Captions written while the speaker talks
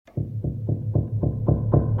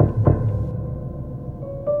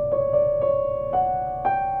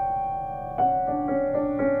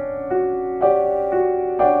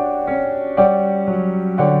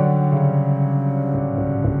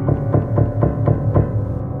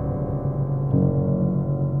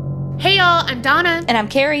I'm Donna. And I'm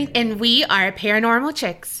Carrie. And we are Paranormal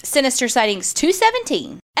Chicks. Sinister Sightings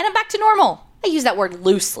 217. And I'm back to normal. I use that word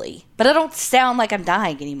loosely, but I don't sound like I'm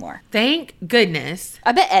dying anymore. Thank goodness.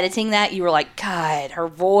 I bet editing that, you were like, God, her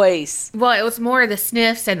voice. Well, it was more the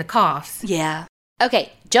sniffs and the coughs. Yeah.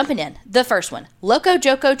 Okay, jumping in. The first one. Loco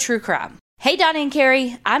Joco True Crime. Hey, Donna and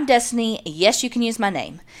Carrie. I'm Destiny. Yes, you can use my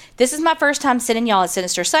name. This is my first time sending y'all a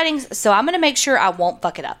Sinister Sightings, so I'm going to make sure I won't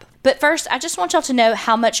fuck it up. But first, I just want y'all to know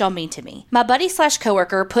how much y'all mean to me. My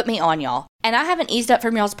buddy/coworker put me on y'all, and I haven't eased up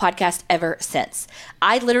from y'all's podcast ever since.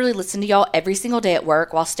 I literally listen to y'all every single day at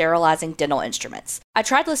work while sterilizing dental instruments. I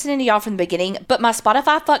tried listening to y'all from the beginning, but my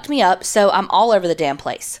Spotify fucked me up, so I'm all over the damn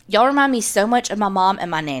place. Y'all remind me so much of my mom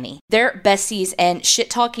and my nanny. They're besties and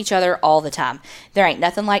shit talk each other all the time. There ain't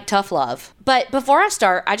nothing like tough love. But before I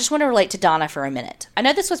start, I just want to relate to Donna for a minute. I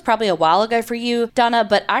know this was probably a while ago for you, Donna,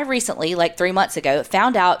 but I recently, like 3 months ago,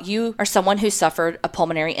 found out you are someone who suffered a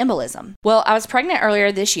pulmonary embolism. Well, I was pregnant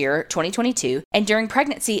earlier this year, 2022, and during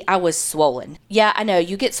pregnancy, I was swollen. Yeah, I know,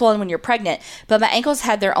 you get swollen when you're pregnant, but my ankles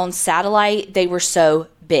had their own satellite. They were so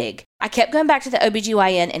big. I kept going back to the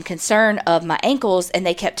OBGYN in concern of my ankles, and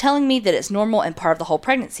they kept telling me that it's normal and part of the whole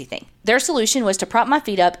pregnancy thing. Their solution was to prop my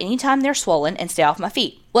feet up anytime they're swollen and stay off my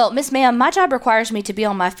feet. Well, Miss Ma'am, my job requires me to be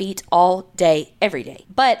on my feet all day, every day.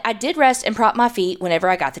 But I did rest and prop my feet whenever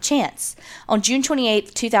I got the chance. On June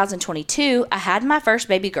 28th, 2022, I had my first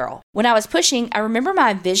baby girl. When I was pushing, I remember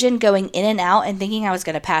my vision going in and out and thinking I was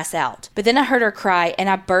going to pass out. But then I heard her cry and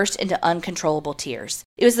I burst into uncontrollable tears.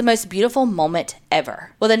 It was the most beautiful moment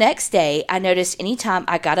ever. Well, the next day, I noticed anytime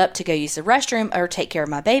I got up to go use the restroom or take care of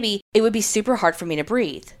my baby, it would be super hard for me to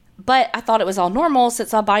breathe. But I thought it was all normal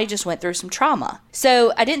since my body just went through some trauma.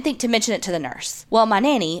 So I didn't think to mention it to the nurse. Well, my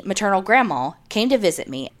nanny, maternal grandma, came to visit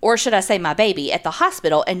me, or should I say my baby, at the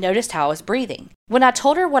hospital and noticed how I was breathing. When I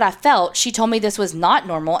told her what I felt, she told me this was not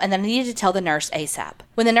normal and that I needed to tell the nurse ASAP.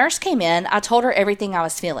 When the nurse came in, I told her everything I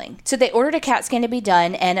was feeling. So they ordered a CAT scan to be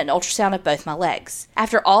done and an ultrasound of both my legs.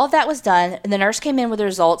 After all of that was done, and the nurse came in with the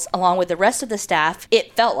results along with the rest of the staff,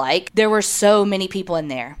 it felt like there were so many people in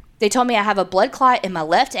there. They told me I have a blood clot in my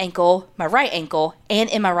left ankle, my right ankle, and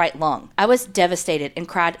in my right lung. I was devastated and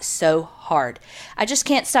cried so hard. I just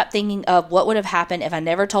can't stop thinking of what would have happened if I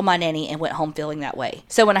never told my nanny and went home feeling that way.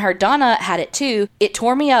 So when I heard Donna had it too, it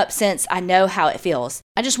tore me up since I know how it feels.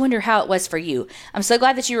 I just wonder how it was for you. I'm so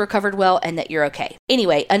glad that you recovered well and that you're okay.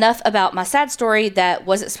 Anyway, enough about my sad story that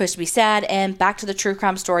wasn't supposed to be sad, and back to the true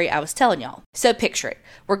crime story I was telling y'all. So picture it.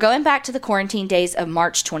 We're going back to the quarantine days of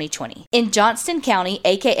March 2020. In Johnston County,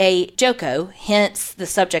 aka Joco, hence the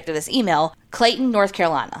subject of this email, Clayton, North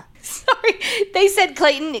Carolina. Sorry, they said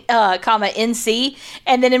Clayton, NC,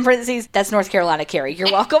 and then in parentheses, that's North Carolina, Carrie.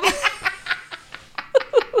 You're welcome.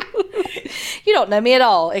 You don't know me at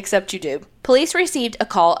all, except you do. Police received a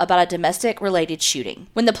call about a domestic-related shooting.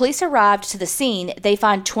 When the police arrived to the scene, they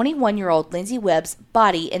find 21-year-old Lindsay Webb's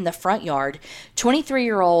body in the front yard,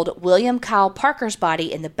 23-year-old William Kyle Parker's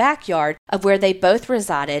body in the backyard of where they both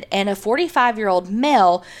resided, and a 45-year-old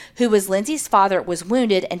male who was Lindsay's father was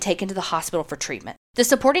wounded and taken to the hospital for treatment. The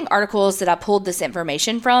supporting articles that I pulled this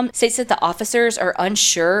information from states that the officers are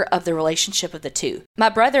unsure of the relationship of the two. My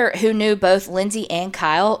brother, who knew both Lindsay and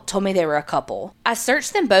Kyle, told me they were a couple. I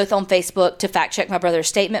searched them both on Facebook to fact check my brother's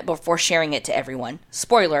statement before sharing it to everyone.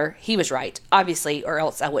 Spoiler, he was right, obviously, or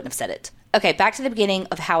else I wouldn't have said it. Okay, back to the beginning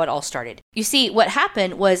of how it all started. You see, what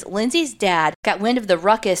happened was Lindsay's dad got wind of the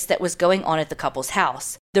ruckus that was going on at the couple's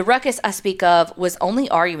house. The ruckus I speak of was only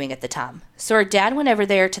arguing at the time. So her dad went over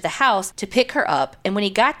there to the house to pick her up, and when he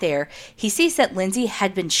got there, he sees that Lindsay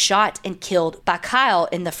had been shot and killed by Kyle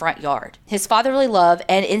in the front yard. His fatherly love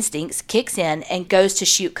and instincts kicks in and goes to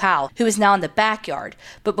shoot Kyle, who is now in the backyard.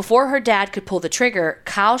 But before her dad could pull the trigger,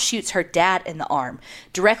 Kyle shoots her dad in the arm.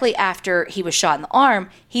 Directly after he was shot in the arm,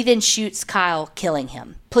 he then shoots Kyle, killing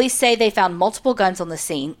him. Police say they found multiple guns on the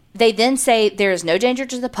scene. They then say there is no danger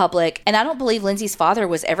to the public, and I don't believe Lindsay's father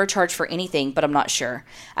was ever charged for anything, but I'm not sure.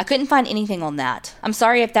 I couldn't find anything on that. I'm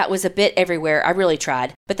sorry if that was a bit everywhere, I really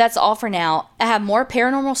tried. But that's all for now. I have more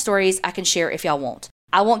paranormal stories I can share if y'all want.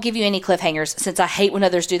 I won't give you any cliffhangers since I hate when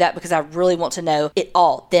others do that because I really want to know it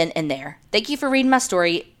all then and there. Thank you for reading my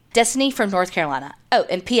story. Destiny from North Carolina. Oh,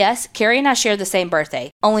 and P.S., Carrie and I share the same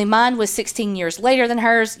birthday. Only mine was 16 years later than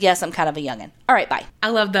hers. Yes, I'm kind of a youngin'. All right, bye. I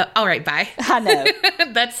love the, all right, bye. I know.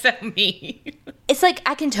 That's so me. It's like,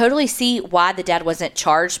 I can totally see why the dad wasn't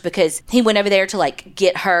charged because he went over there to, like,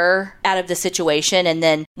 get her out of the situation. And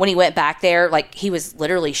then when he went back there, like, he was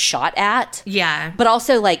literally shot at. Yeah. But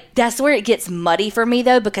also, like, that's where it gets muddy for me,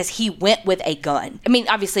 though, because he went with a gun. I mean,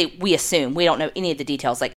 obviously, we assume. We don't know any of the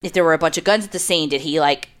details. Like, if there were a bunch of guns at the scene, did he,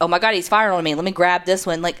 like, oh my God, he's firing on me. Let me grab grabbed this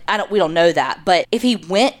one. Like, we don't know that. But if he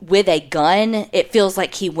went with a gun, it feels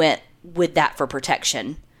like he went with that for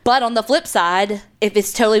protection. But on the flip side, if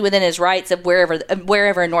it's totally within his rights of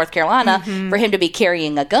wherever in North Carolina for him to be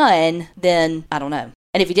carrying a gun, then I don't know.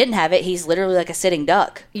 And if he didn't have it, he's literally like a sitting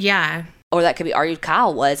duck. Yeah. Or that could be argued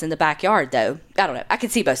Kyle was in the backyard, though. I don't know. I can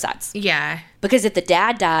see both sides. Yeah. Because if the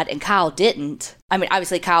dad died and Kyle didn't, I mean,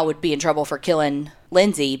 obviously Kyle would be in trouble for killing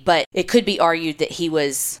Lindsay, but it could be argued that he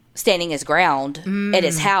was standing his ground at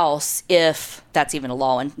his house, if that's even a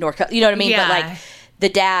law in North Carolina. You know what I mean? Yeah. But like, the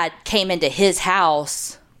dad came into his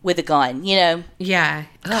house with a gun, you know? Yeah.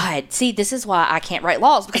 God, see, this is why I can't write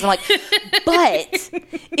laws, because I'm like, but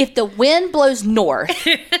if the wind blows north.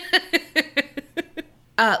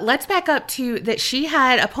 Let's back up to that she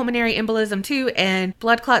had a pulmonary embolism too and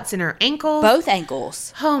blood clots in her ankles. Both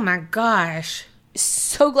ankles. Oh my gosh.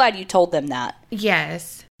 So glad you told them that.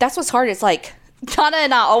 Yes. That's what's hard. It's like, Donna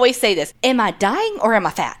and I always say this. Am I dying or am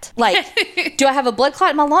I fat? Like, do I have a blood clot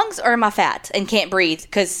in my lungs or am I fat and can't breathe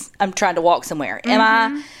because I'm trying to walk somewhere? Am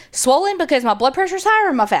I swollen because my blood pressure's high or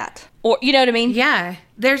am I fat? Or, you know what I mean? Yeah.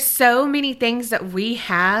 There's so many things that we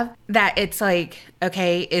have that it's like,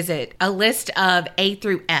 okay, is it a list of A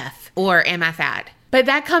through F or am I fat? But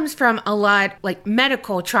that comes from a lot like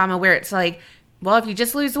medical trauma where it's like, well, if you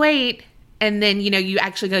just lose weight and then, you know, you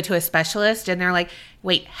actually go to a specialist and they're like,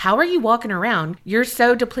 wait, how are you walking around? You're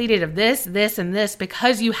so depleted of this, this, and this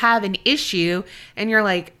because you have an issue. And you're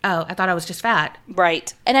like, oh, I thought I was just fat.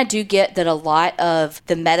 Right. And I do get that a lot of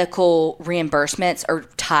the medical reimbursements are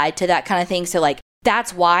tied to that kind of thing. So like,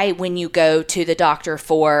 that's why when you go to the doctor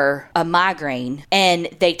for a migraine and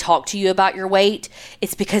they talk to you about your weight,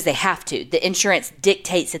 it's because they have to. The insurance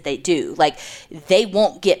dictates that they do. Like, they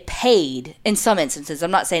won't get paid in some instances.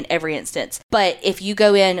 I'm not saying every instance. But if you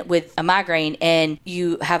go in with a migraine and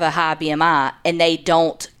you have a high BMI and they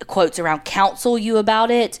don't, quotes around, counsel you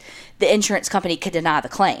about it, the insurance company could deny the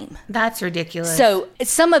claim. That's ridiculous. So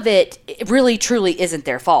some of it really, truly isn't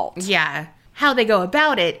their fault. Yeah. How they go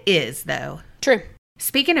about it is, though. True.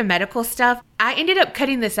 Speaking of medical stuff, I ended up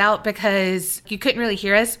cutting this out because you couldn't really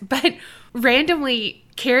hear us, but randomly,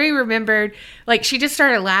 Carrie remembered, like, she just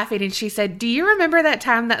started laughing and she said, do you remember that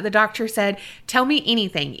time that the doctor said, tell me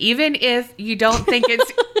anything, even if you don't think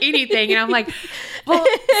it's anything? And I'm like, well,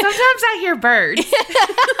 sometimes I hear birds.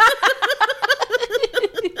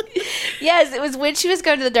 Yes, it was when she was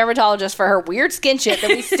going to the dermatologist for her weird skin shit that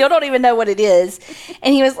we still don't even know what it is.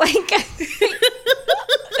 And he was like,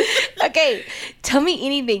 okay, tell me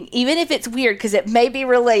anything, even if it's weird, because it may be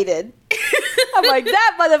related. I'm like,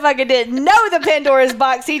 that motherfucker didn't know the Pandora's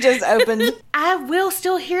box he just opened. I will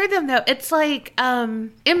still hear them, though. It's like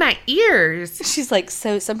in my ears. She's like,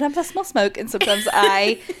 so sometimes I smell smoke and sometimes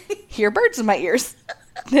I hear birds in my ears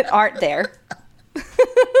that aren't there.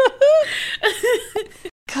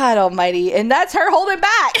 God almighty. And that's her holding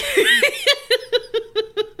back.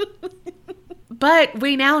 But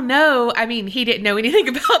we now know, I mean, he didn't know anything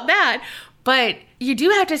about that, but you do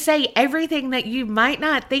have to say everything that you might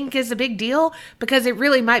not think is a big deal because it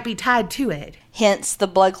really might be tied to it. Hence the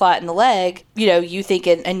blood clot in the leg, you know, you think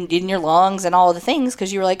and in your lungs and all of the things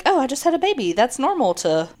because you were like, oh, I just had a baby. That's normal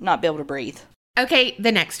to not be able to breathe. Okay,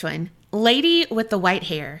 the next one. Lady with the white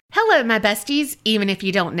hair. Hello, my besties, even if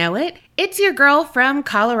you don't know it. It's your girl from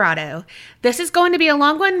Colorado. This is going to be a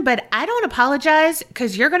long one, but I don't apologize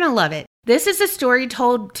because you're going to love it. This is a story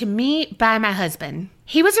told to me by my husband.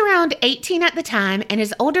 He was around 18 at the time, and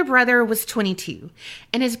his older brother was 22,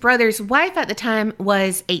 and his brother's wife at the time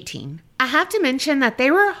was 18. I have to mention that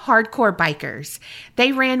they were hardcore bikers.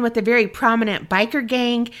 They ran with a very prominent biker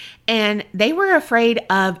gang, and they were afraid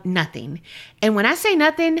of nothing. And when I say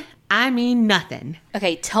nothing, I mean nothing.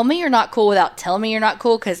 Okay, tell me you're not cool without telling me you're not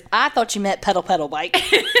cool, because I thought you meant pedal bike.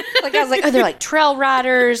 Like, I was like, oh, they're like trail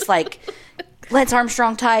riders, like Lance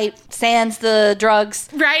Armstrong type, sans the drugs.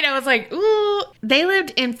 Right, I was like, ooh. They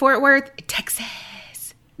lived in Fort Worth, Texas.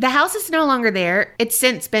 The house is no longer there. It's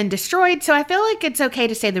since been destroyed, so I feel like it's okay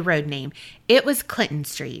to say the road name. It was Clinton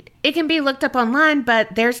Street. It can be looked up online,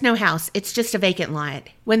 but there's no house. It's just a vacant lot.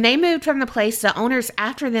 When they moved from the place, the owners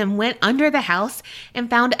after them went under the house and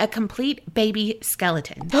found a complete baby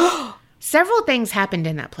skeleton. Several things happened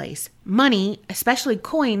in that place. Money, especially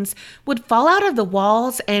coins, would fall out of the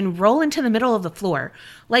walls and roll into the middle of the floor.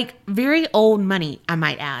 Like very old money, I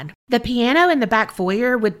might add. The piano in the back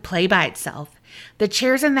foyer would play by itself. The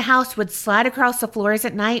chairs in the house would slide across the floors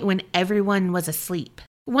at night when everyone was asleep.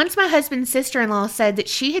 Once my husband's sister-in-law said that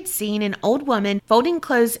she had seen an old woman folding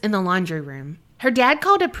clothes in the laundry room. Her dad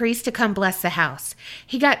called a priest to come bless the house.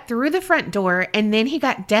 He got through the front door and then he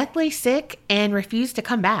got deathly sick and refused to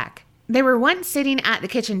come back. They were once sitting at the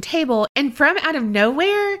kitchen table, and from out of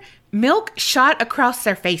nowhere, milk shot across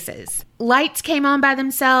their faces. Lights came on by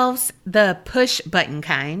themselves, the push button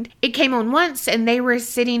kind. It came on once, and they were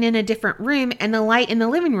sitting in a different room, and the light in the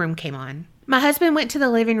living room came on. My husband went to the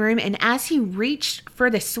living room, and as he reached for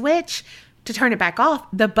the switch to turn it back off,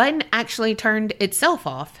 the button actually turned itself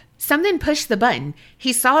off. Something pushed the button.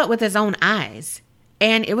 He saw it with his own eyes,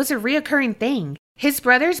 and it was a reoccurring thing. His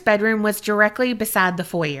brother's bedroom was directly beside the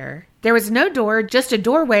foyer. There was no door, just a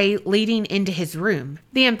doorway leading into his room.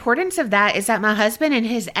 The importance of that is that my husband and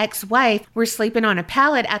his ex-wife were sleeping on a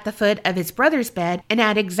pallet at the foot of his brother's bed, and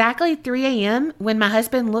at exactly 3 a.m., when my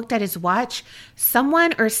husband looked at his watch,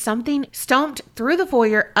 someone or something stomped through the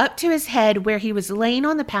foyer up to his head where he was laying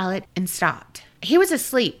on the pallet and stopped. He was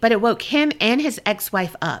asleep, but it woke him and his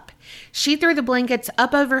ex-wife up. She threw the blankets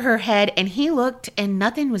up over her head, and he looked, and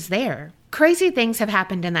nothing was there. Crazy things have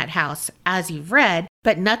happened in that house, as you've read,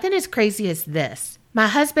 but nothing as crazy as this. My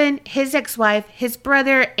husband, his ex-wife, his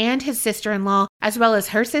brother, and his sister-in-law, as well as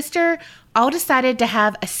her sister, all decided to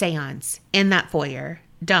have a seance in that foyer.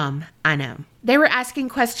 Dumb, I know. They were asking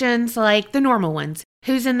questions like the normal ones.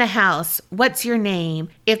 Who's in the house? What's your name?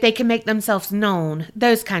 If they can make themselves known,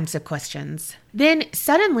 those kinds of questions. Then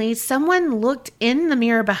suddenly someone looked in the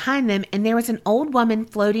mirror behind them, and there was an old woman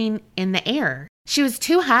floating in the air. She was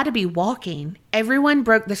too high to be walking. Everyone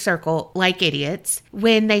broke the circle like idiots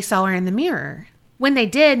when they saw her in the mirror. When they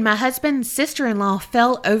did, my husband's sister-in-law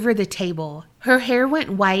fell over the table. Her hair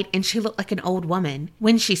went white and she looked like an old woman.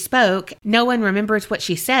 When she spoke, no one remembers what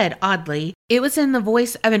she said, oddly. It was in the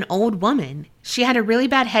voice of an old woman. She had a really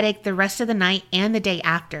bad headache the rest of the night and the day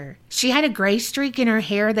after. She had a gray streak in her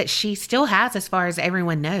hair that she still has as far as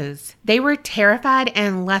everyone knows. They were terrified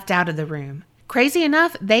and left out of the room. Crazy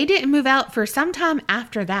enough, they didn't move out for some time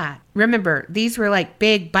after that. Remember, these were like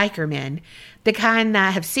big biker men, the kind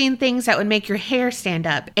that have seen things that would make your hair stand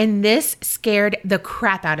up, and this scared the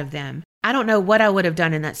crap out of them. I don't know what I would have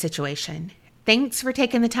done in that situation. Thanks for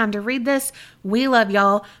taking the time to read this. We love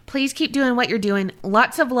y'all. Please keep doing what you're doing.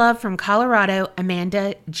 Lots of love from Colorado,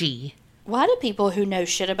 Amanda G. Why do people who know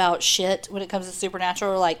shit about shit when it comes to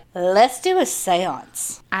supernatural are like, let's do a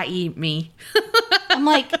seance? I.e. me. I'm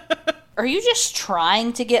like, are you just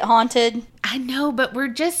trying to get haunted? I know, but we're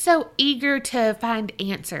just so eager to find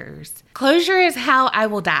answers. Closure is how I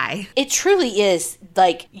will die. It truly is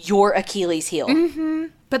like your Achilles heel. Mm-hmm.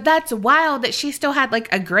 But that's wild that she still had like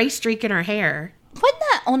a gray streak in her hair. Wasn't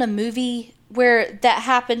that on a movie where that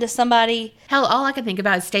happened to somebody? Hell, all I can think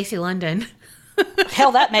about is Stacey London.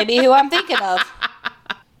 Hell, that may be who I'm thinking of.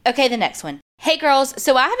 Okay, the next one. Hey girls,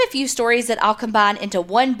 so I have a few stories that I'll combine into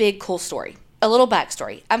one big cool story. A little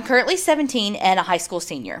backstory. I'm currently 17 and a high school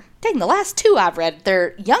senior. Dang, the last two I've read,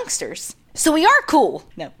 they're youngsters. So we are cool.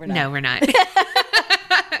 No, we're not. No, we're not.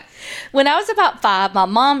 When I was about 5, my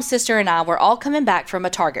mom, sister, and I were all coming back from a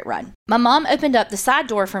Target run. My mom opened up the side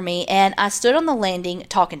door for me, and I stood on the landing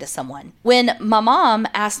talking to someone. When my mom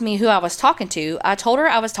asked me who I was talking to, I told her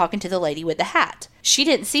I was talking to the lady with the hat. She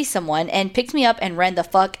didn't see someone and picked me up and ran the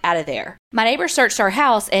fuck out of there. My neighbor searched our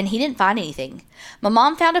house, and he didn't find anything. My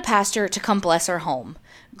mom found a pastor to come bless her home.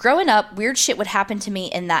 Growing up, weird shit would happen to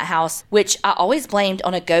me in that house, which I always blamed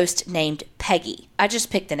on a ghost named Peggy. I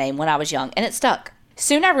just picked the name when I was young, and it stuck.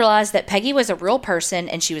 Soon I realized that Peggy was a real person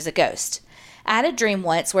and she was a ghost. I had a dream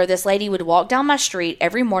once where this lady would walk down my street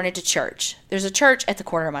every morning to church. There's a church at the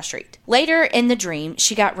corner of my street. Later in the dream,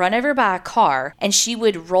 she got run over by a car and she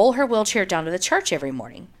would roll her wheelchair down to the church every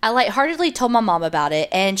morning. I lightheartedly told my mom about it,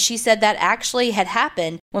 and she said that actually had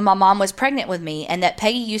happened when my mom was pregnant with me and that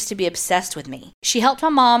Peggy used to be obsessed with me. She helped my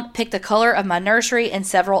mom pick the color of my nursery and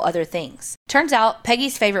several other things. Turns out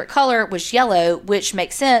Peggy's favorite color was yellow, which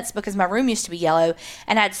makes sense because my room used to be yellow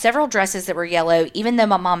and I had several dresses that were yellow, even though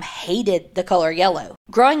my mom hated the color yellow.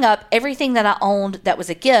 Growing up, everything that I owned that was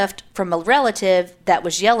a gift from a relative that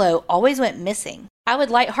was yellow always went missing. I would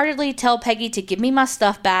lightheartedly tell Peggy to give me my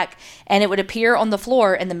stuff back, and it would appear on the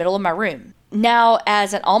floor in the middle of my room. Now,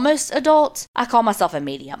 as an almost adult, I call myself a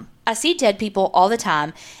medium. I see dead people all the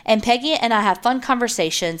time, and Peggy and I have fun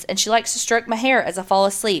conversations, and she likes to stroke my hair as I fall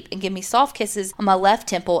asleep and give me soft kisses on my left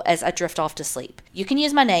temple as I drift off to sleep. You can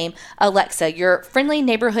use my name, Alexa, your friendly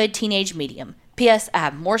neighborhood teenage medium. P.S. I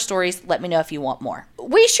have more stories. Let me know if you want more.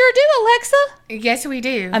 We sure do, Alexa. Yes, we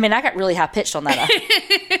do. I mean, I got really high-pitched on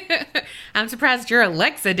that. I'm surprised your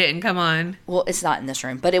Alexa didn't come on. Well, it's not in this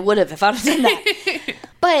room, but it would have if I'd have done that.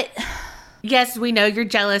 But... yes, we know you're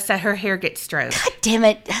jealous that her hair gets stroked. God damn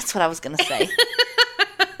it. That's what I was going to say.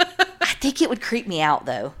 I think it would creep me out,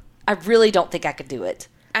 though. I really don't think I could do it.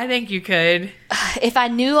 I think you could. If I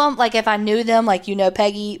knew them, like, you know,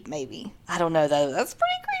 Peggy, maybe. I don't know, though. That's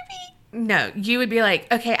pretty creepy. No, you would be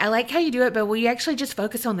like, okay, I like how you do it, but will you actually just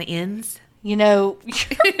focus on the ends? You know,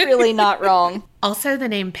 you're really not wrong. Also, the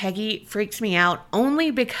name Peggy freaks me out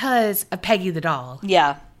only because of Peggy the doll.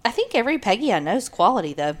 Yeah. I think every Peggy I know is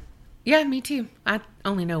quality, though. Yeah, me too. I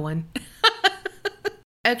only know one.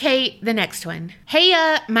 Okay, the next one.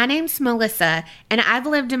 Hey, my name's Melissa, and I've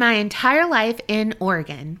lived my entire life in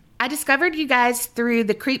Oregon. I discovered you guys through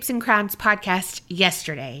the Creeps and Crimes podcast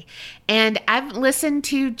yesterday, and I've listened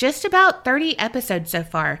to just about 30 episodes so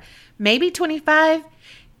far, maybe 25.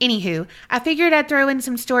 Anywho, I figured I'd throw in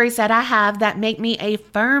some stories that I have that make me a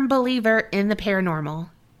firm believer in the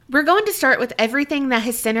paranormal. We're going to start with everything that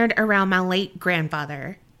has centered around my late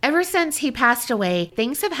grandfather. Ever since he passed away,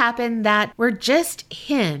 things have happened that were just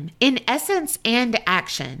him, in essence and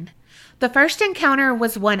action. The first encounter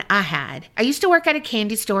was one I had. I used to work at a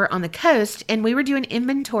candy store on the coast, and we were doing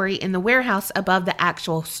inventory in the warehouse above the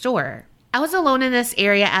actual store. I was alone in this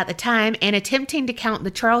area at the time and attempting to count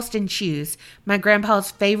the Charleston Chews, my grandpa's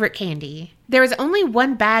favorite candy. There was only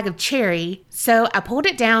one bag of cherry, so I pulled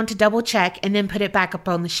it down to double check and then put it back up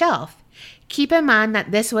on the shelf. Keep in mind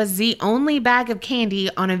that this was the only bag of candy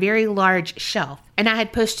on a very large shelf, and I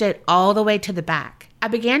had pushed it all the way to the back. I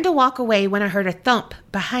began to walk away when I heard a thump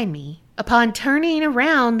behind me. Upon turning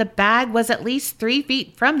around, the bag was at least 3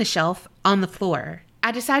 feet from the shelf on the floor.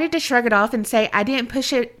 I decided to shrug it off and say I didn't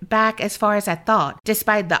push it back as far as I thought,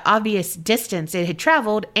 despite the obvious distance it had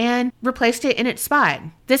traveled, and replaced it in its spot.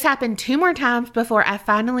 This happened 2 more times before I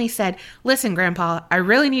finally said, "Listen, Grandpa, I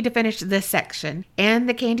really need to finish this section," and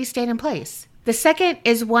the candy stayed in place. The second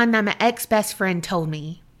is one that my ex-best friend told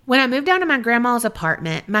me. When I moved down to my grandma's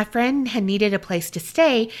apartment, my friend had needed a place to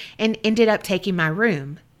stay and ended up taking my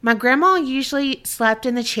room. My grandma usually slept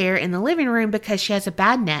in the chair in the living room because she has a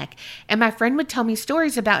bad neck, and my friend would tell me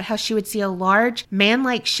stories about how she would see a large,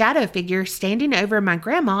 man-like shadow figure standing over my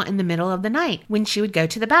grandma in the middle of the night when she would go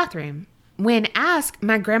to the bathroom. When asked,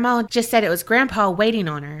 my grandma just said it was Grandpa waiting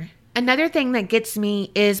on her. Another thing that gets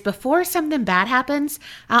me is before something bad happens,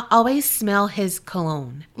 I always smell his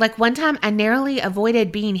cologne. Like one time I narrowly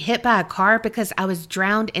avoided being hit by a car because I was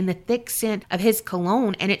drowned in the thick scent of his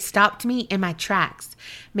cologne, and it stopped me in my tracks,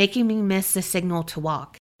 making me miss the signal to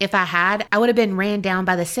walk. If I had, I would have been ran down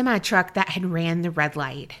by the semi-truck that had ran the red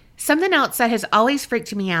light. Something else that has always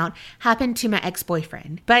freaked me out happened to my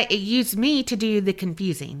ex-boyfriend, but it used me to do the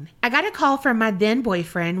confusing. I got a call from my then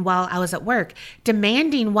boyfriend while I was at work,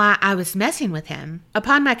 demanding why I was messing with him.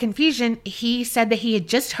 Upon my confusion, he said that he had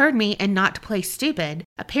just heard me and not to play stupid.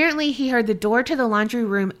 Apparently, he heard the door to the laundry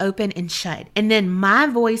room open and shut, and then my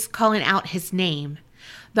voice calling out his name.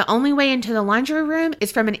 The only way into the laundry room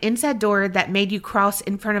is from an inside door that made you cross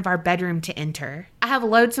in front of our bedroom to enter. I have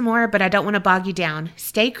loads more, but I don't want to bog you down.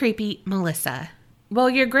 Stay creepy, Melissa. Well,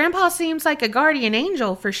 your grandpa seems like a guardian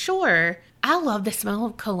angel for sure. I love the smell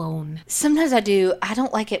of cologne. Sometimes I do. I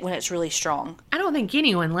don't like it when it's really strong. I don't think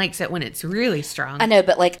anyone likes it when it's really strong. I know,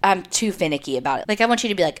 but like I'm too finicky about it. Like I want you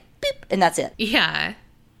to be like, beep, and that's it. Yeah.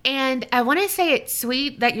 And I want to say it's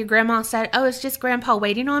sweet that your grandma said, "Oh, it's just Grandpa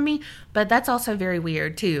waiting on me," but that's also very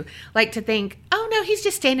weird too. Like to think, "Oh no, he's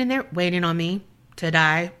just standing there waiting on me to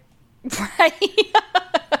die." Right.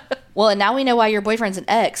 Well, and now we know why your boyfriend's an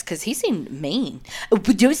ex, because he seemed mean. Oh,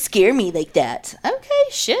 but don't scare me like that. Okay,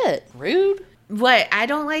 shit. Rude. What I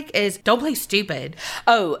don't like is don't play stupid.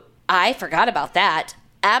 Oh, I forgot about that.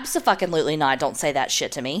 Abso-fucking-lutely not. Don't say that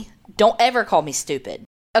shit to me. Don't ever call me stupid.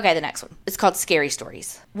 Okay, the next one. It's called Scary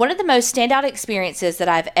Stories. One of the most standout experiences that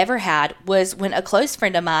I've ever had was when a close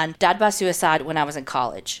friend of mine died by suicide when I was in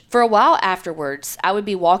college. For a while afterwards, I would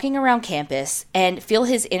be walking around campus and feel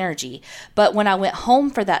his energy, but when I went home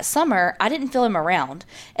for that summer, I didn't feel him around,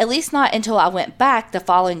 at least not until I went back the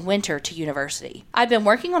following winter to university. I'd been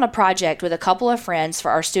working on a project with a couple of friends for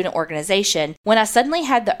our student organization when I suddenly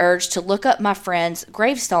had the urge to look up my friend's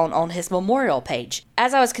gravestone on his memorial page,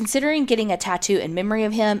 as I was considering getting a tattoo in memory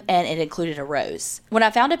of him, and it included a rose. When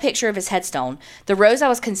I found a picture of his headstone, the rose I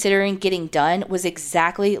was considering getting done was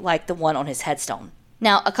exactly like the one on his headstone.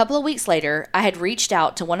 Now, a couple of weeks later, I had reached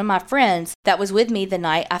out to one of my friends that was with me the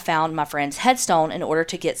night I found my friend's headstone in order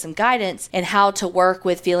to get some guidance in how to work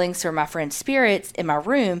with feelings for my friend's spirits in my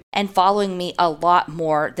room and following me a lot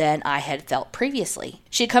more than I had felt previously.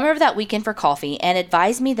 She'd come over that weekend for coffee and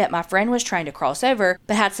advised me that my friend was trying to cross over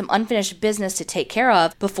but had some unfinished business to take care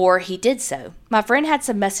of before he did so. My friend had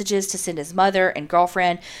some messages to send his mother and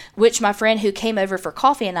girlfriend, which my friend who came over for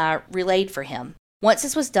coffee and I relayed for him. Once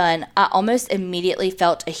this was done, I almost immediately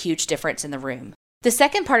felt a huge difference in the room. The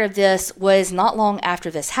second part of this was not long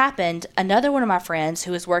after this happened. Another one of my friends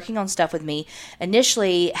who was working on stuff with me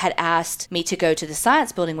initially had asked me to go to the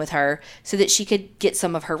science building with her so that she could get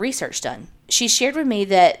some of her research done. She shared with me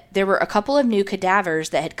that there were a couple of new cadavers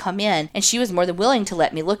that had come in, and she was more than willing to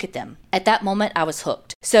let me look at them. At that moment, I was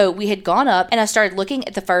hooked. So we had gone up, and I started looking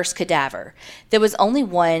at the first cadaver. There was only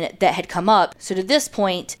one that had come up, so to this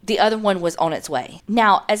point, the other one was on its way.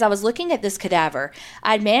 Now, as I was looking at this cadaver,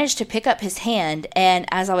 I had managed to pick up his hand, and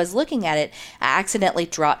as I was looking at it, I accidentally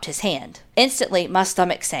dropped his hand. Instantly, my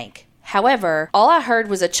stomach sank. However, all I heard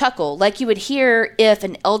was a chuckle, like you would hear if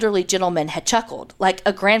an elderly gentleman had chuckled, like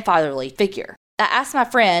a grandfatherly figure. I asked my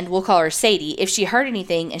friend, we'll call her Sadie, if she heard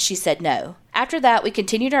anything, and she said no. After that, we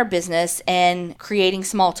continued our business and creating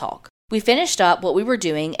small talk. We finished up what we were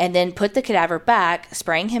doing and then put the cadaver back,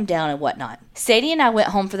 spraying him down and whatnot. Sadie and I went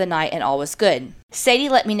home for the night and all was good. Sadie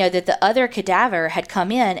let me know that the other cadaver had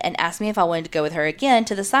come in and asked me if I wanted to go with her again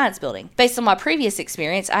to the science building. Based on my previous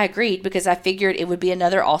experience, I agreed because I figured it would be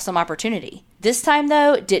another awesome opportunity. This time,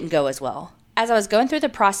 though, it didn't go as well. As I was going through the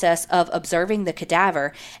process of observing the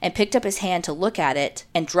cadaver and picked up his hand to look at it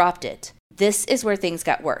and dropped it, this is where things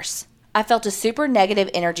got worse. I felt a super negative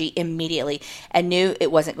energy immediately and knew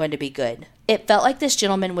it wasn't going to be good. It felt like this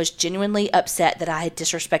gentleman was genuinely upset that I had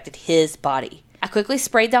disrespected his body. I quickly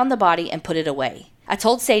sprayed down the body and put it away. I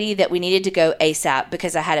told Sadie that we needed to go ASAP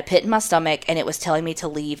because I had a pit in my stomach and it was telling me to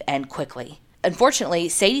leave and quickly. Unfortunately,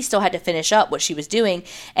 Sadie still had to finish up what she was doing,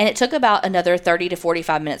 and it took about another 30 to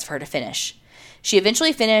 45 minutes for her to finish. She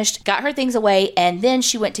eventually finished, got her things away, and then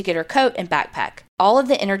she went to get her coat and backpack. All of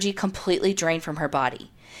the energy completely drained from her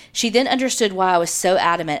body. She then understood why I was so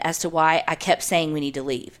adamant as to why I kept saying we need to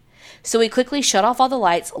leave. So we quickly shut off all the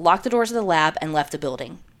lights, locked the doors of the lab, and left the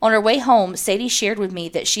building. On her way home, Sadie shared with me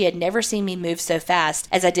that she had never seen me move so fast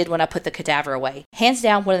as I did when I put the cadaver away. Hands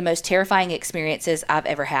down, one of the most terrifying experiences I've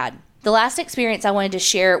ever had. The last experience I wanted to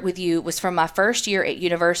share with you was from my first year at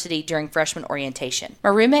university during freshman orientation. My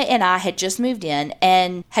roommate and I had just moved in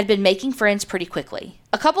and had been making friends pretty quickly.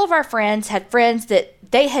 A couple of our friends had friends that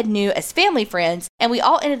they had knew as family friends, and we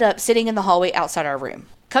all ended up sitting in the hallway outside our room.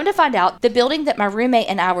 Come to find out, the building that my roommate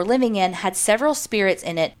and I were living in had several spirits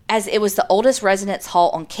in it, as it was the oldest residence hall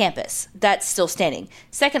on campus. That's still standing.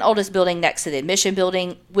 Second oldest building next to the admission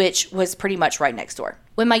building, which was pretty much right next door.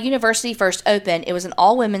 When my university first opened, it was an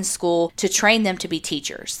all-women's school to train them to be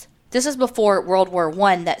teachers. This was before World War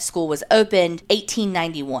I that school was opened,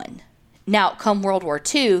 1891. Now, come World War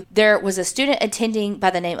II, there was a student attending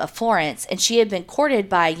by the name of Florence, and she had been courted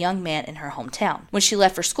by a young man in her hometown. When she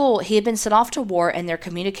left for school, he had been sent off to war, and their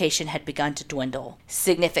communication had begun to dwindle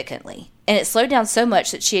significantly. And it slowed down so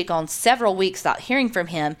much that she had gone several weeks without hearing from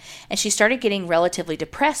him, and she started getting relatively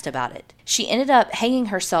depressed about it. She ended up hanging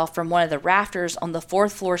herself from one of the rafters on the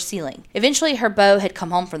 4th floor ceiling. Eventually, her beau had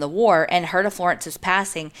come home from the war and heard of Florence's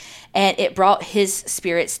passing, and it brought his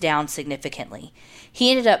spirits down significantly. He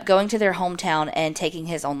ended up going to their hometown and taking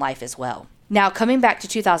his own life as well. Now, coming back to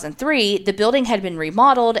 2003, the building had been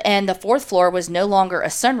remodeled, and the 4th floor was no longer a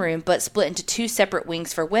sunroom, but split into 2 separate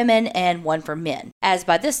wings for women and 1 for men. As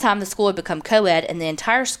by this time, the school had become co-ed, and the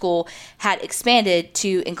entire school had expanded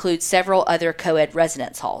to include several other co-ed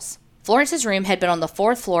residence halls. Florence's room had been on the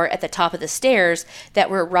 4th floor at the top of the stairs that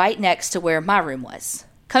were right next to where my room was.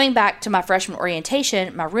 Coming back to my freshman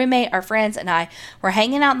orientation, my roommate, our friends, and I were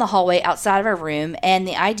hanging out in the hallway outside of our room, and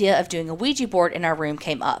the idea of doing a Ouija board in our room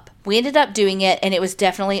came up. We ended up doing it, and it was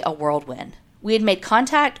definitely a whirlwind. We had made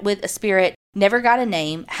contact with a spirit, never got a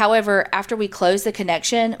name. However, after we closed the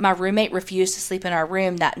connection, my roommate refused to sleep in our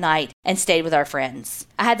room that night and stayed with our friends.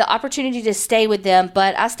 I had the opportunity to stay with them,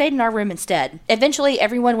 but I stayed in our room instead. Eventually,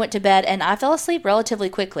 everyone went to bed and I fell asleep relatively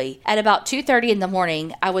quickly. At about 2:30 in the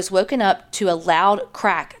morning, I was woken up to a loud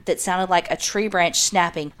crack that sounded like a tree branch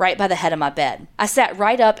snapping right by the head of my bed. I sat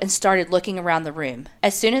right up and started looking around the room.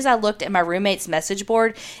 As soon as I looked at my roommate's message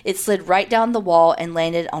board, it slid right down the wall and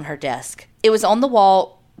landed on her desk. It was on the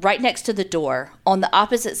wall right next to the door, on the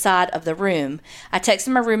opposite side of the room. I texted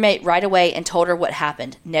my roommate right away and told her what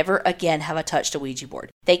happened. Never again have I touched a Ouija board.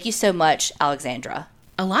 Thank you so much, Alexandra.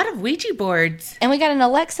 A lot of Ouija boards. And we got an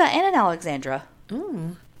Alexa and an Alexandra.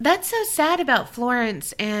 Ooh. That's so sad about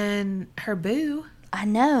Florence and her boo. I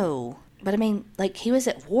know. But I mean, like, he was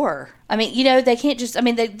at war. I mean, you know, they can't just, I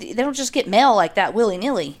mean, they don't just get mail like that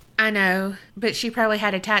willy-nilly. I know, but she probably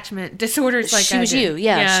had attachment disorders like she was you.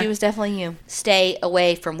 Yeah, she was definitely you. Stay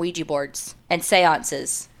away from Ouija boards and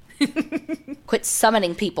seances. Quit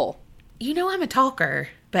summoning people. You know I'm a talker,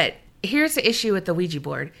 but here's the issue with the Ouija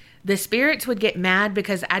board. The spirits would get mad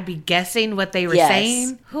because I'd be guessing what they were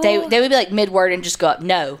saying. They would be like mid-word and just go up,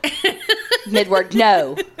 no. Mid-word,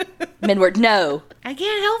 no. Midward, no. I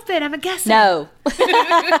can't help it. I'm a guesser. No.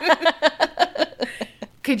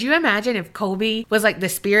 Could you imagine if Colby was like the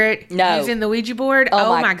spirit using the Ouija board?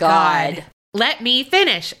 Oh my God. Let me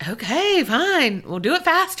finish. Okay, fine. We'll do it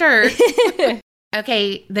faster.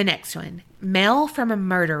 Okay, the next one. Mail from a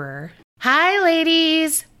murderer. Hi,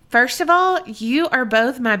 ladies. First of all, you are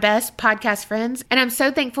both my best podcast friends, and I'm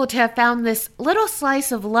so thankful to have found this little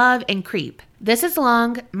slice of love and creep. This is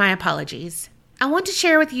long. My apologies. I want to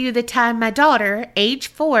share with you the time my daughter, age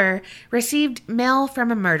 4, received mail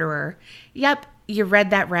from a murderer. Yep, you read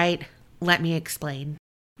that right. Let me explain.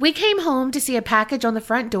 We came home to see a package on the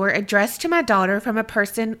front door addressed to my daughter from a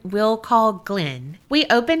person we'll call Glenn. We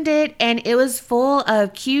opened it and it was full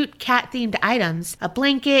of cute cat-themed items, a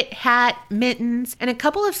blanket, hat, mittens, and a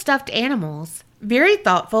couple of stuffed animals. Very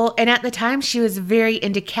thoughtful, and at the time she was very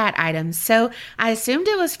into cat items, so I assumed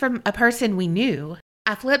it was from a person we knew.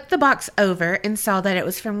 I flipped the box over and saw that it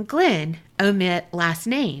was from Glenn, omit last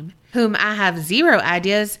name, whom I have zero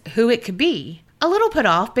ideas who it could be. A little put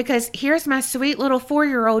off because here's my sweet little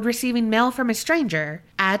 4-year-old receiving mail from a stranger.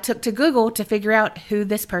 I took to Google to figure out who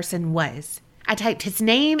this person was. I typed his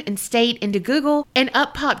name and state into Google and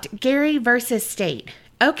up popped Gary versus state.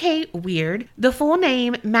 Okay, weird. The full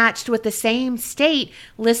name matched with the same state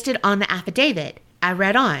listed on the affidavit. I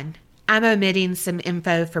read on. I'm omitting some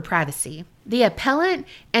info for privacy. The appellant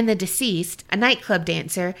and the deceased, a nightclub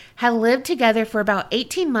dancer, had lived together for about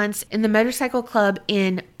 18 months in the motorcycle club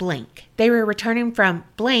in blank. They were returning from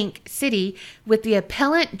blank city with the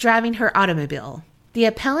appellant driving her automobile. The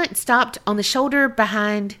appellant stopped on the shoulder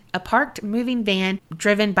behind a parked moving van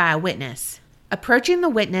driven by a witness. Approaching the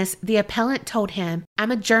witness, the appellant told him, I'm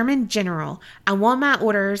a German general. I want my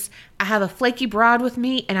orders. I have a flaky broad with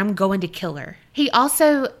me and I'm going to kill her. He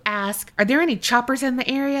also asked, are there any choppers in the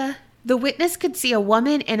area? The witness could see a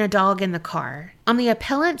woman and a dog in the car. On the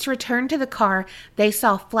appellant's return to the car, they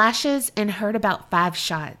saw flashes and heard about 5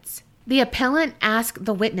 shots. The appellant asked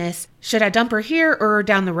the witness, should I dump her here or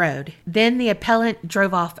down the road? Then the appellant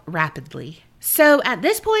drove off rapidly. So at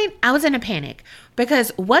this point, I was in a panic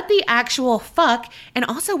because what the actual fuck, and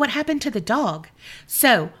also what happened to the dog?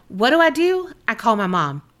 So what do? I call my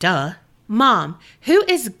mom. Duh. Mom, who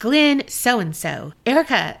is Glenn so-and-so?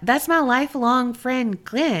 Erica, that's my lifelong friend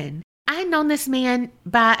Glenn. I had known this man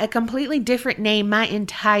by a completely different name my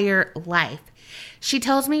entire life. She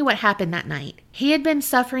tells me what happened that night. He had been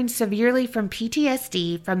suffering severely from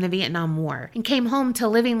PTSD from the Vietnam War and came home to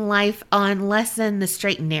living life on less than the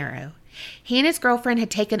straight and narrow. He and his girlfriend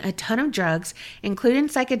had taken a ton of drugs, including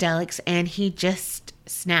psychedelics, and he just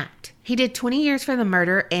snapped. He did 20 years for the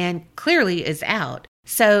murder and clearly is out.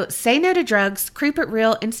 So say no to drugs, creep it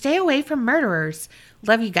real, and stay away from murderers.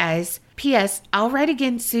 Love you guys. P.S. I'll write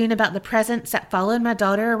again soon about the presence that followed my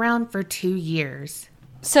daughter around for 2 years.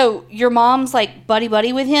 So your mom's like buddy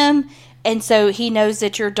with him, and so he knows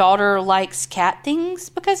that your daughter likes cat things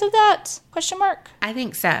because of that? Question mark. I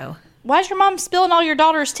think so. Why is your mom spilling all your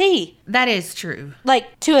daughter's tea? That is true.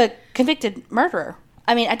 Like, to a convicted murderer.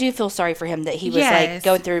 I mean, I do feel sorry for him that he was, like,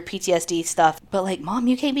 going through PTSD stuff. But, like, Mom,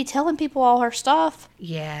 you can't be telling people all her stuff.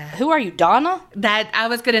 Yeah. Who are you, Donna? I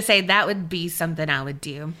was going to say that would be something I would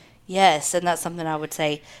do. Yes, and that's something I would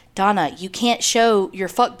say. Donna, you can't show your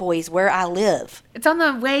fuckboys where I live. It's on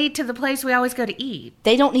the way to the place we always go to eat.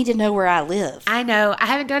 They don't need to know where I live. I know. I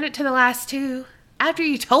haven't done it to the last 2. After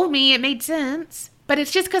you told me, it made sense. But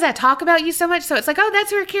it's just because I talk about you so much, so it's like, oh,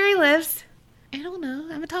 that's where Carrie lives. I don't know.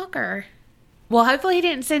 I'm a talker. Well, hopefully he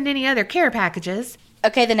didn't send any other care packages.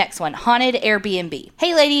 Okay, the next one. Haunted Airbnb.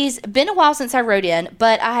 Hey, ladies. Been a while since I wrote in,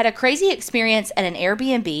 but I had a crazy experience at an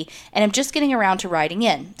Airbnb, and I'm just getting around to writing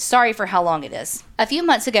in. Sorry for how long it is. A few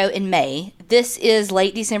months ago in May, this is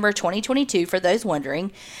late December 2022 for those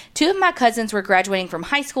wondering, 2 of my cousins were graduating from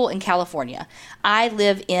high school in California. I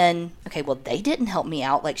live in, they didn't help me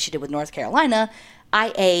out like she did with North Carolina.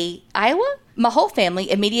 Iowa? My whole family,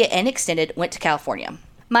 immediate and extended, went to California.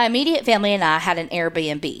 My immediate family and I had an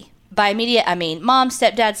Airbnb. By immediate, I mean mom,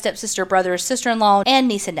 stepdad, stepsister, brother, sister-in-law, and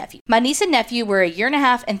niece and nephew. My niece and nephew were 1.5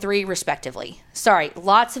 years and 3 respectively. Sorry,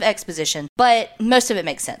 lots of exposition, but most of it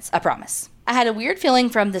makes sense, I promise. I had a weird feeling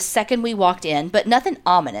from the second we walked in, but nothing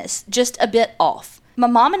ominous, just a bit off. My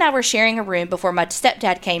mom and I were sharing a room before my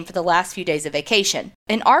stepdad came for the last few days of vacation.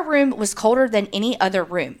 And our room was colder than any other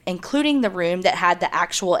room, including the room that had the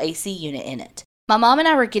actual AC unit in it. My mom and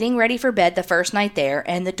I were getting ready for bed the first night there,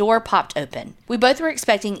 and the door popped open. We both were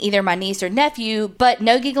expecting either my niece or nephew, but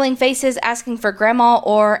no giggling faces asking for grandma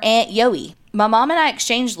or Aunt Yoey. My mom and I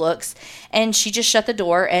exchanged looks, and she just shut the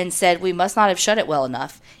door and said we must not have shut it well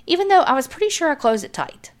enough, even though I was pretty sure I closed it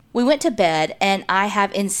tight. We went to bed, and I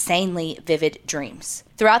have insanely vivid dreams.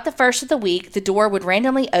 Throughout the first of the week, the door would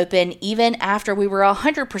randomly open even after we were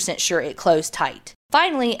 100% sure it closed tight.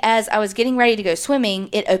 Finally, as I was getting ready to go swimming,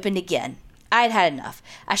 it opened again. I had had enough.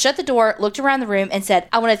 I shut the door, looked around the room, and said,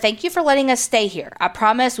 I want to thank you for letting us stay here. I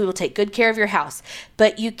promise we will take good care of your house.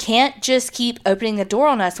 But you can't just keep opening the door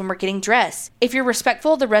on us when we're getting dressed. If you're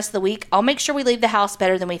respectful the rest of the week, I'll make sure we leave the house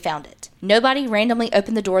better than we found it. Nobody randomly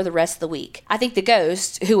opened the door the rest of the week. I think the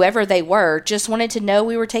ghosts, whoever they were, just wanted to know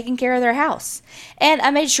we were taking care of their house. And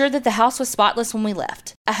I made sure that the house was spotless when we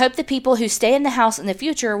left. I hope the people who stay in the house in the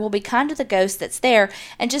future will be kind to the ghost that's there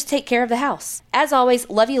and just take care of the house. As always,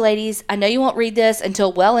 love you ladies. I know you won't read this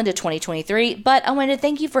until well into 2023, but I wanted to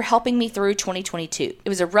thank you for helping me through 2022. It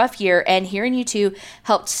was a rough year, and hearing you two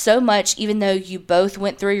helped so much, even though you both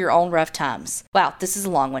went through your own rough times. Wow, this is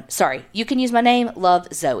a long one. Sorry. You can use my name. Love,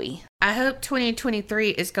 Zoe. I hope 2023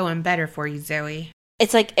 is going better for you, Zoe.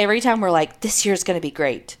 It's like every time we're like, this year's going to be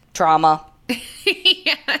great. Trauma.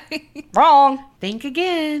 Yeah. Wrong. Think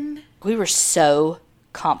again. We were so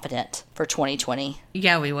confident for 2020.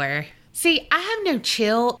 Yeah, we were. See, I have no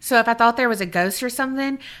chill, so if I thought there was a ghost or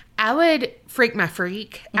something, I would freak my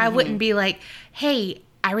freak. I wouldn't be like, hey,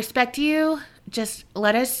 I respect you. Just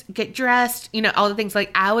let us get dressed. You know, all the things.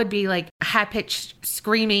 Like, I would be like high-pitched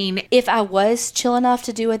screaming. If I was chill enough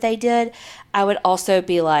to do what they did, I would also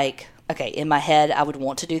be like, okay, in my head, I would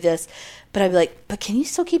want to do this. But I'd be like, but can you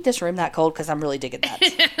still keep this room that cold? Because I'm really digging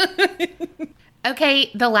that. Okay,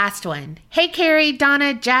 the last one. Hey, Carrie,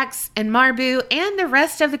 Donna, Jax, and Marbu, and the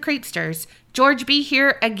rest of the creepsters. George B.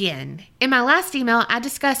 here again. In my last email, I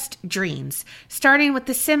discussed dreams, starting with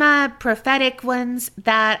the semi-prophetic ones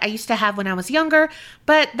that I used to have when I was younger,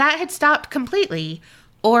 but that had stopped completely,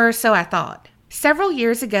 or so I thought. Several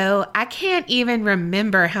years ago, I can't even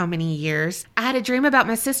remember how many years, I had a dream about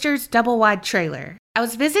my sister's double-wide trailer. I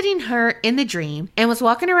was visiting her in the dream and was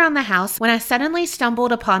walking around the house when I suddenly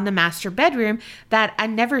stumbled upon the master bedroom that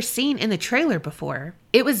I'd never seen in the trailer before.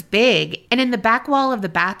 It was big, and in the back wall of the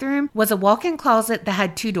bathroom was a walk-in closet that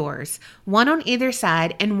had 2 doors, one on either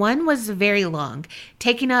side, and one was very long,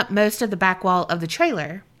 taking up most of the back wall of the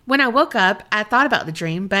trailer. When I woke up, I thought about the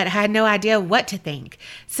dream, but had no idea what to think,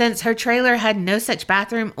 since her trailer had no such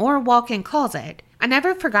bathroom or walk-in closet. I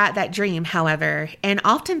never forgot that dream, however, and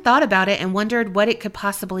often thought about it and wondered what it could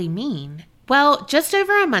possibly mean. Well, just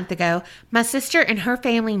over a month ago, my sister and her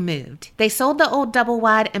family moved. They sold the old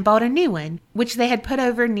double-wide and bought a new one, which they had put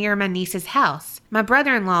over near my niece's house. My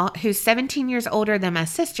brother-in-law, who's 17 years older than my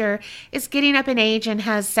sister, is getting up in age and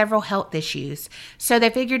has several health issues, so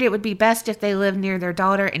they figured it would be best if they lived near their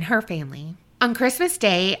daughter and her family. On Christmas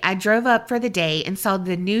Day, I drove up for the day and saw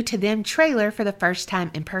the new-to-them trailer for the first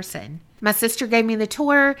time in person. My sister gave me the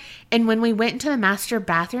tour, and when we went into the master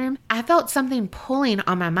bathroom, I felt something pulling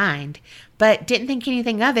on my mind, but didn't think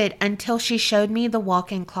anything of it until she showed me the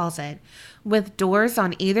walk-in closet, with doors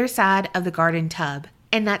on either side of the garden tub.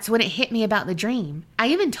 And that's when it hit me about the dream. I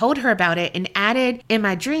even told her about it and added in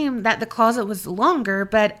my dream that the closet was longer,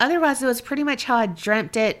 but otherwise it was pretty much how I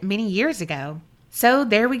dreamt it many years ago. So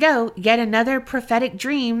there we go, yet another prophetic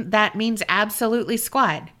dream that means absolutely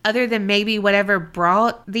squat, other than maybe whatever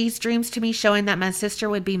brought these dreams to me showing that my sister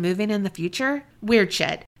would be moving in the future. Weird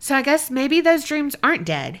shit. So I guess maybe those dreams aren't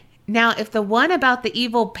dead. Now, if the one about the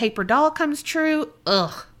evil paper doll comes true,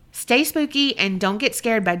 ugh. Stay spooky and don't get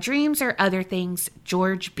scared by dreams or other things,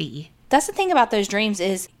 George B. That's the thing about those dreams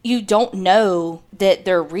is you don't know that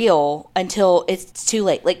they're real until it's too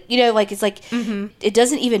late. Like, you know, like it's like it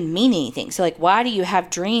doesn't even mean anything. So like, why do you have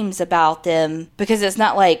dreams about them? Because it's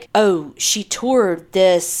not like, oh, she toured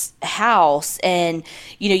this house and,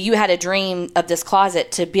 you know, you had a dream of this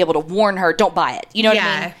closet to be able to warn her, don't buy it. You know what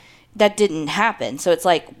I mean? That didn't happen. So it's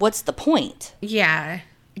like, what's the point? Yeah.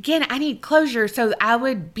 Again, I need closure. So I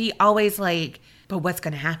would be always like, but what's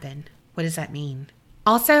going to happen? What does that mean?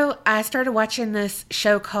 Also, I started watching this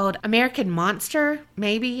show called American Monster,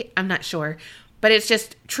 maybe, I'm not sure, but it's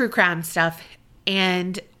just true crime stuff.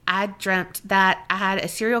 And I dreamt that I had a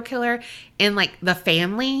serial killer in like the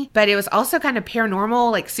family, but it was also kind of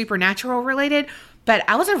paranormal, like supernatural related. But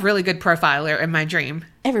I was a really good profiler in my dream.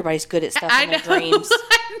 Everybody's good at stuff in their dreams.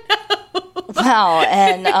 I know. Wow,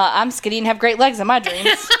 and I'm skinny and have great legs in my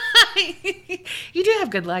dreams. You do have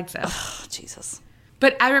good legs, though. Oh, Jesus.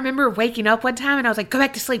 But I remember waking up one time and I was like, go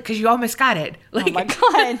back to sleep because you almost got it. Like, oh, my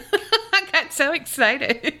God. I got so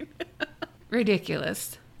excited.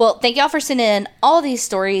 Ridiculous. Well, thank y'all for sending in all these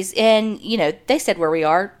stories. And, you know, they said where we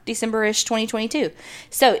are, December-ish 2022.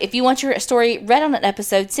 So if you want your story read on an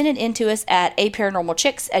episode, send it in to us at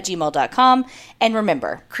aparanormalchicks@gmail.com. And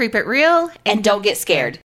remember, creep it real and don't get scared.